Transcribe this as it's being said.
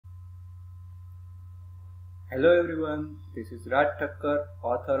Hello everyone, this is Raj Thakkar,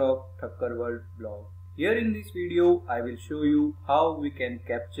 author of Thakkar World blog. Here in this video, I will show you how we can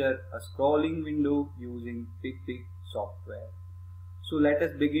capture a scrolling window using PicPick software. So let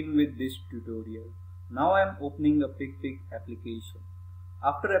us begin with this tutorial. Now I am opening a PicPick application.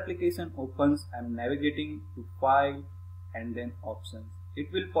 After application opens, I am navigating to File and then Options.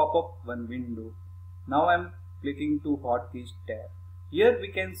 It will pop up one window. Now I am clicking to Hotkeys tab. Here we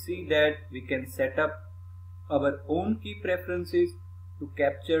can see that we can set up our own key preferences to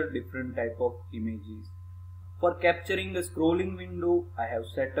capture different type of images. For capturing a scrolling window, I have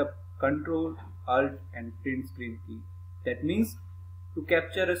set up Ctrl, Alt and Print Screen key. That means to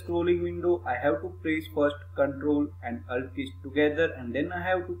capture a scrolling window, I have to press first Ctrl and Alt keys together and then I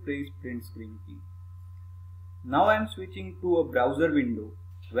have to press Print Screen key. Now I am switching to a browser window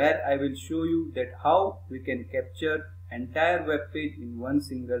where I will show you that how we can capture entire web page in one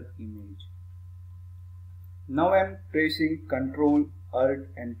single image. Now I am pressing Ctrl, Alt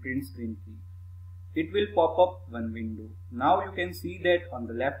and Print Screen key. It will pop up one window. Now you can see that on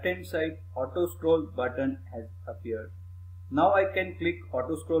the left hand side Auto Scroll button has appeared. Now I can click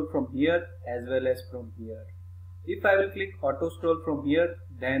Auto Scroll from here as well as from here. If I will click Auto Scroll from here,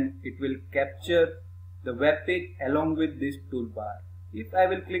 then it will capture the web page along with this toolbar. If I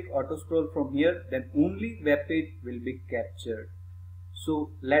will click Auto Scroll from here, then only web page will be captured.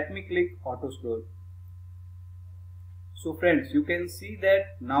 So let me click Auto Scroll. So friends, you can see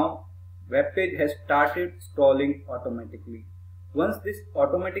that now web page has started scrolling automatically. Once this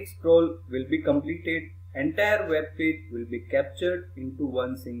automatic scroll will be completed, entire web page will be captured into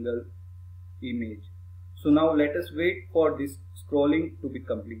one single image. So now let us wait for this scrolling to be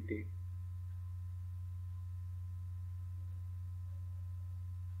completed.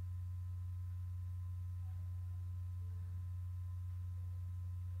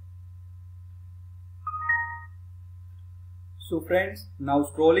 So friends, now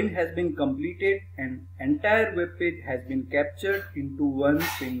scrolling has been completed and entire web page has been captured into one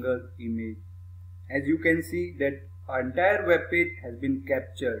single image. As you can see that our entire web page has been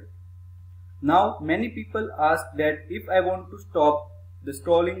captured. Now many people ask that if I want to stop the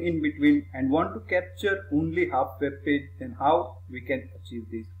scrolling in between and want to capture only half web page, then how we can achieve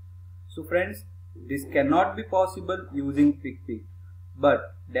this? So friends, this cannot be possible using PicPick.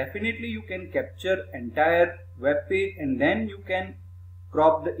 But definitely you can capture entire web page and then you can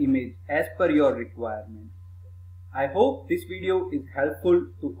crop the image as per your requirement. I hope this video is helpful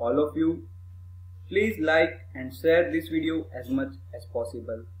to all of you. Please like and share this video as much as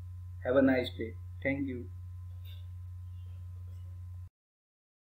possible. Have a nice day. Thank you.